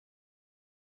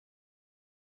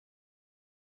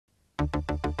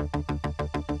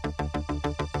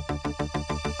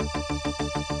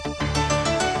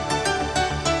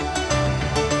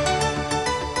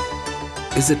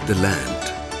Is it the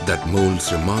land that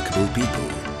molds remarkable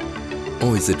people?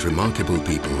 Or is it remarkable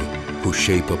people who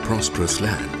shape a prosperous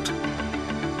land?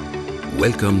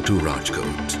 Welcome to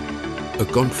Rajkot, a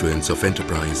confluence of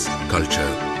enterprise,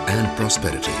 culture and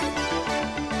prosperity.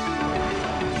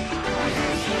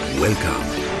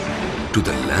 Welcome to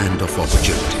the land of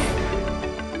opportunity.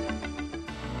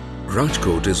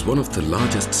 Rajkot is one of the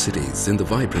largest cities in the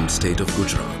vibrant state of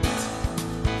Gujarat.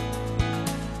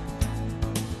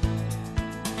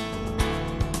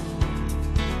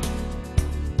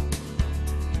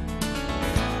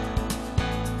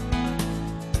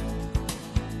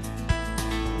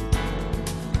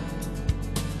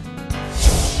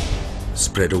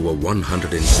 Spread over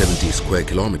 170 square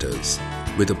kilometers,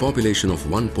 with a population of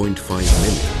 1.5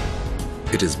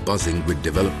 million, it is buzzing with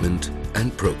development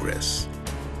and progress.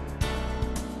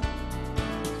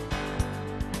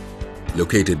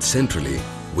 Located centrally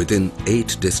within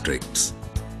 8 districts,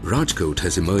 Rajkot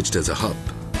has emerged as a hub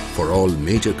for all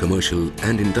major commercial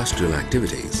and industrial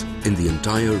activities in the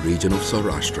entire region of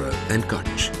Saurashtra and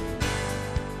Kutch.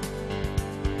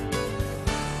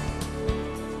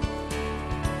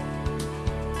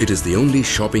 It is the only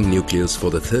shopping nucleus for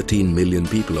the 13 million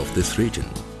people of this region,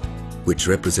 which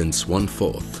represents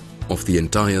 1/4 of the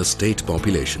entire state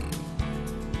population.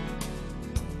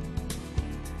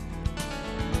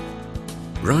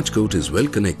 Rajkot is well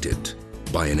connected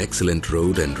by an excellent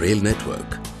road and rail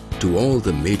network to all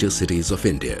the major cities of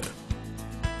India.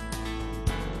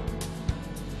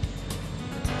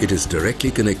 It is directly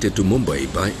connected to Mumbai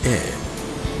by air,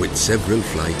 with several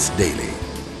flights daily.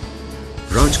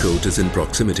 Rajkot is in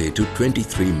proximity to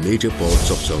 23 major ports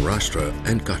of Saurashtra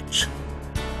and Kutch.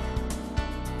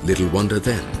 Little wonder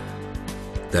then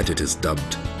that it is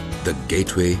dubbed the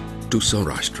gateway to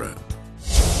Saurashtra.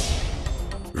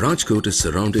 Rajkot is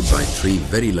surrounded by 3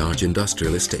 very large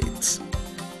industrial estates.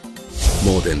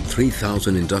 More than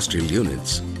 3,000 industrial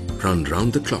units run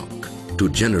round the clock to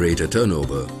generate a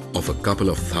turnover of a couple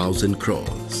of thousand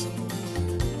crores.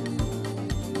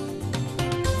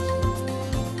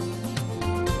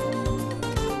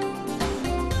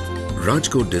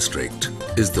 Rajkot district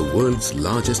is the world's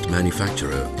largest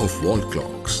manufacturer of wall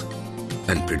clocks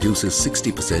and produces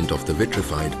 60% of the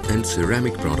vitrified and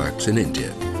ceramic products in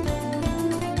India.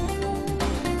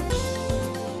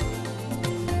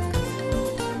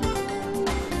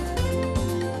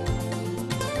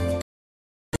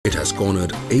 It has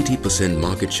cornered 80%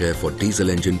 market share for diesel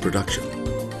engine production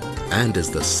and is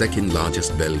the second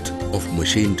largest belt of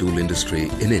machine tool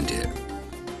industry in India.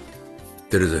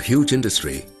 There is a huge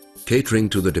industry catering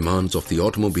to the demands of the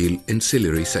automobile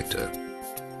ancillary sector.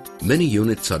 Many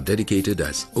units are dedicated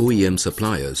as OEM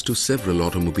suppliers to several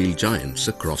automobile giants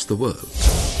across the world.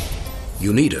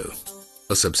 UNIDO,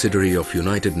 a subsidiary of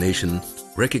United Nations,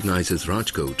 recognizes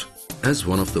Rajkot as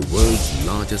one of the world's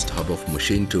largest hub of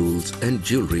machine tools and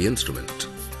jewelry instrument.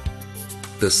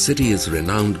 The city is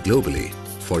renowned globally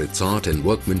for its art and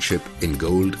workmanship in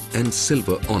gold and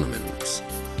silver ornaments.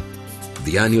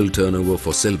 The annual turnover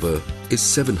for silver is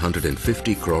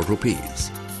 750 crore rupees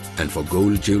and for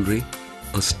gold jewelry,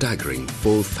 a staggering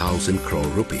 4,000 crore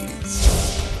rupees.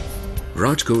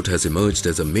 Rajkot has emerged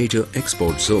as a major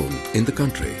export zone in the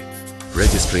country,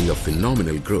 registering a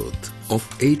phenomenal growth of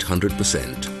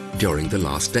 800% during the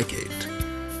last decade.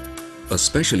 A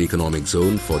special economic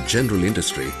zone for general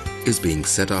industry is being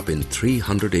set up in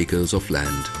 300 acres of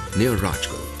land near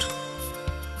Rajkot.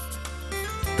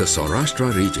 The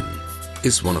Saurashtra region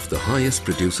is one of the highest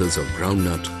producers of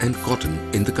groundnut and cotton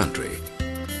in the country.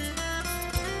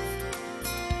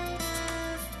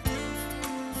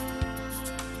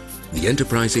 The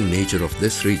enterprising nature of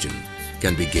this region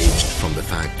can be gauged from the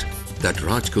fact that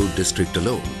Rajkot district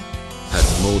alone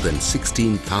has more than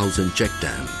 16,000 check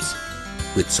dams,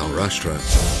 with Saurashtra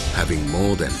having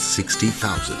more than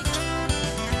 60,000.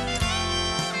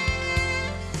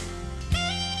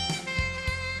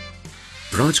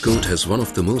 Rajkot has one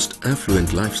of the most affluent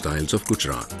lifestyles of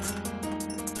Gujarat.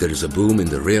 There is a boom in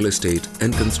the real estate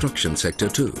and construction sector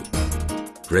too,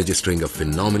 registering a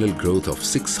phenomenal growth of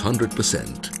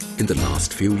 600% in the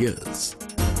last few years.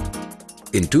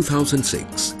 In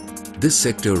 2006, this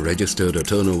sector registered a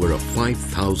turnover of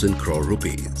 5,000 crore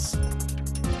rupees.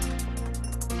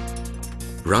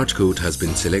 Rajkot has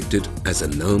been selected as a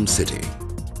NERM city,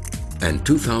 and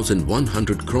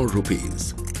 2,100 crore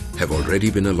rupees have already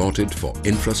been allotted for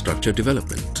infrastructure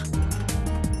development.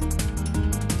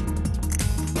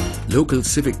 Local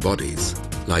civic bodies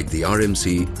like the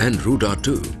RMC and RUDA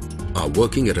too are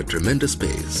working at a tremendous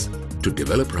pace to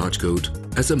develop Rajkot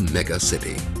as a mega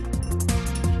city.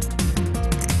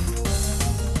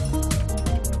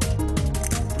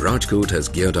 Rajkot has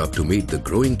geared up to meet the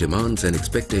growing demands and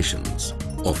expectations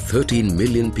of 13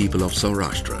 million people of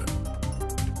Saurashtra.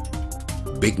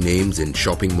 Big names in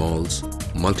shopping malls,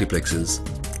 multiplexes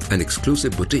and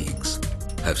exclusive boutiques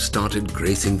have started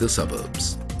gracing the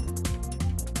suburbs.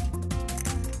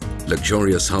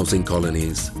 Luxurious housing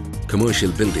colonies,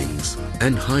 commercial buildings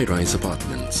and high-rise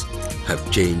apartments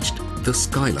have changed the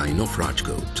skyline of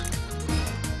Rajkot.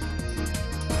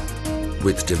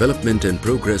 With development and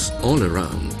progress all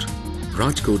around,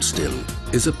 Rajkot still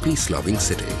is a peace-loving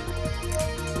city,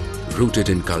 rooted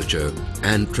in culture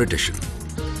and tradition.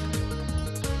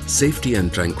 Safety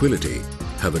and tranquility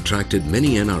have attracted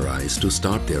many NRIs to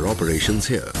start their operations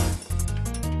here.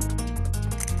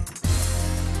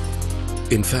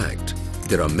 In fact,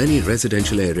 there are many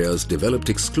residential areas developed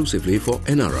exclusively for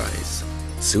NRIs,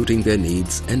 suiting their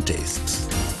needs and tastes.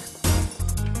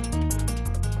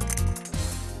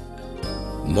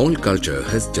 Mall culture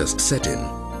has just set in,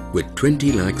 with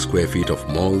 20 lakh square feet of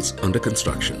malls under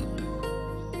construction.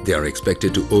 They are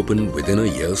expected to open within a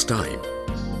year's time.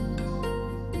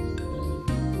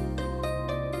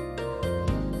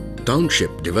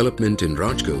 Township development in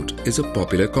Rajkot is a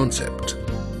popular concept.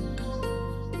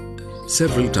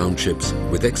 Several townships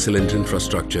with excellent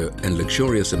infrastructure and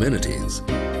luxurious amenities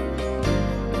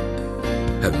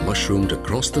have mushroomed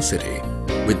across the city,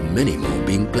 with many more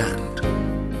being planned.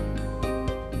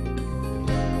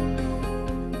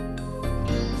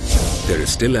 There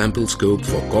is still ample scope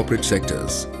for corporate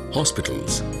sectors,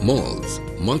 hospitals, malls,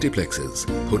 multiplexes,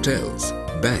 hotels,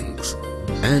 banks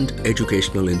and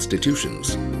educational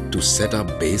institutions to set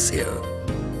up base here.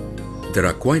 There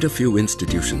are quite a few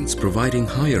institutions providing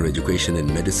higher education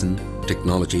in medicine,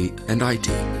 technology and IT.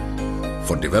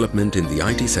 For development in the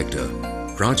IT sector,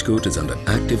 Rajkot is under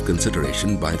active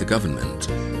consideration by the government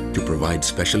to provide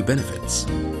special benefits.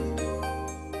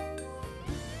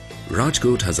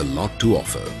 Rajkot has a lot to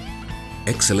offer.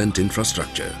 Excellent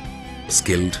infrastructure,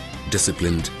 skilled,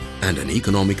 disciplined and an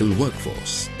economical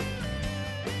workforce.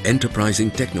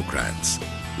 Enterprising technocrats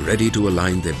ready to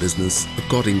align their business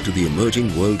according to the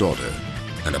emerging world order,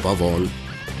 and above all,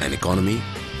 an economy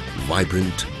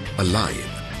vibrant, alive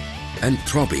and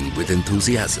throbbing with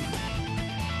enthusiasm.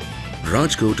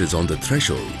 Rajkot is on the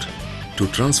threshold to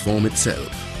transform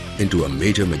itself into a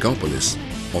major megapolis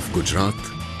of Gujarat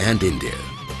and India,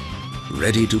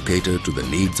 ready to cater to the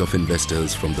needs of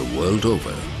investors from the world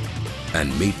over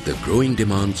and meet the growing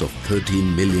demands of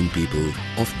 13 million people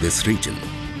of this region.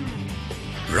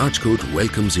 Rajkot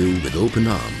welcomes you with open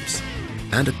arms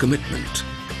and a commitment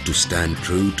to stand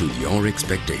true to your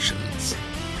expectations.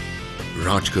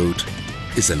 Rajkot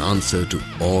is an answer to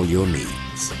all your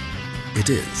needs. It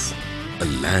is a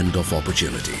land of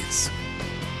opportunities.